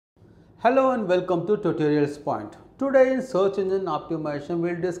Hello and welcome to Tutorials Point. Today in search engine optimization,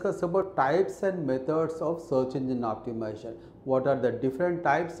 we'll discuss about types and methods of search engine optimization. What are the different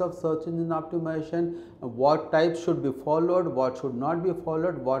types of search engine optimization, what types should be followed, what should not be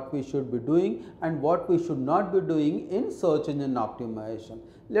followed, what we should be doing and what we should not be doing in search engine optimization.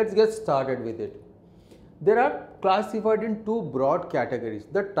 Let's get started with it. There are classified in two broad categories,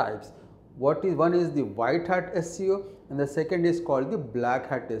 the types. One is the white hat SEO and the second is called the black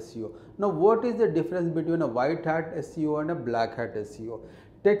hat SEO. Now what is the difference between a white hat SEO and a black hat SEO?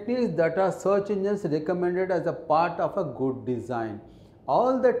 Techniques that are search engines recommended as a part of a good design.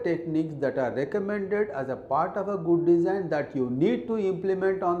 All the techniques that are recommended as a part of a good design that you need to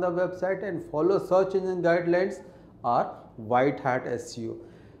implement on the website and follow search engine guidelines are white hat SEO.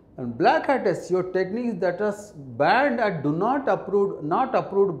 And black hat SEO techniques that are banned and not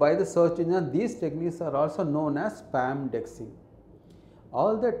approved by the search engine. These techniques are also known as spam indexing.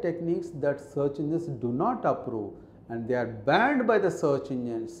 All the techniques that search engines do not approve and they are banned by the search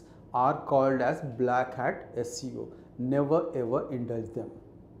engines are called as black hat SEO. Never ever indulge them.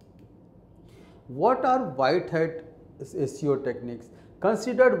 What are white hat SEO techniques?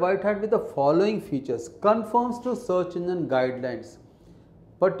 Considered white hat with the following features: conforms to search engine guidelines,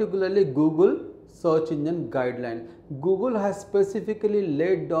 particularly Google search engine guideline. Google has specifically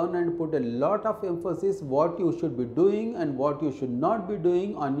laid down and put a lot of emphasis what you should be doing and what you should not be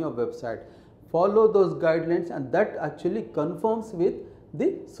doing on your website. Follow those guidelines and that actually conforms with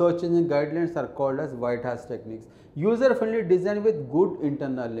the search engine guidelines are called as white hat techniques. User friendly design with good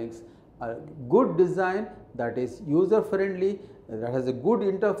internal links. A good design that is user friendly, that has a good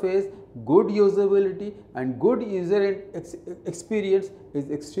interface, good usability and good user experience is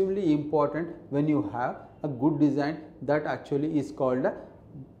extremely important when you have a good design. That actually is called a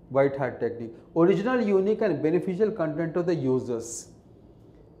white hat technique. Original, unique and beneficial content to the users.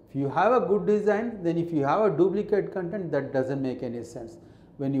 If you have a good design, then if you have a duplicate content, that doesn't make any sense.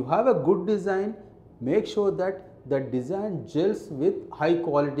 When you have a good design, make sure that the design gels with high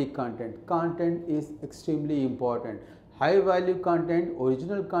quality content. Content is extremely important. High value content,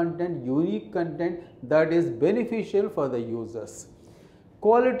 original content, unique content that is beneficial for the users.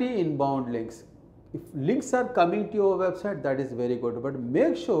 Quality inbound links. If links are coming to your website, that is very good, but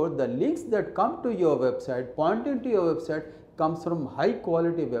make sure the links that come to your website, pointing to your website, comes from high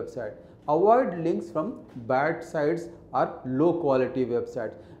quality website. Avoid links from bad sites or low quality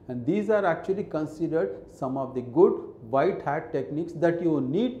websites, and these are actually considered some of the good white hat techniques that you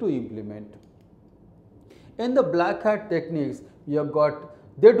need to implement. In the black hat techniques, you have got,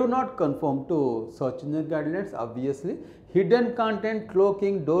 they do not conform to search engine guidelines, obviously. Hidden content,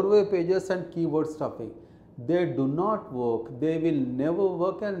 cloaking, doorway pages and keyword stuffing. They do not work, they will never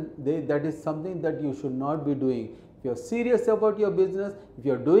work, and that is something that you should not be doing. If you are serious about your business, if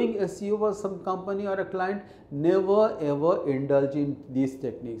you are doing SEO for some company or a client, never ever indulge in these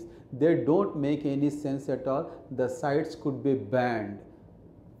techniques. They don't make any sense at all. The sites could be banned.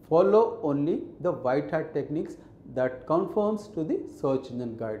 Follow only the white hat techniques that conforms to the search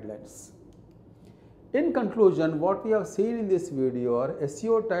engine guidelines. In conclusion, what we have seen in this video are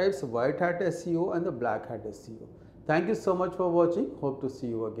SEO types, white hat SEO and the black hat SEO. Thank you so much for watching. Hope to see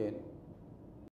you again.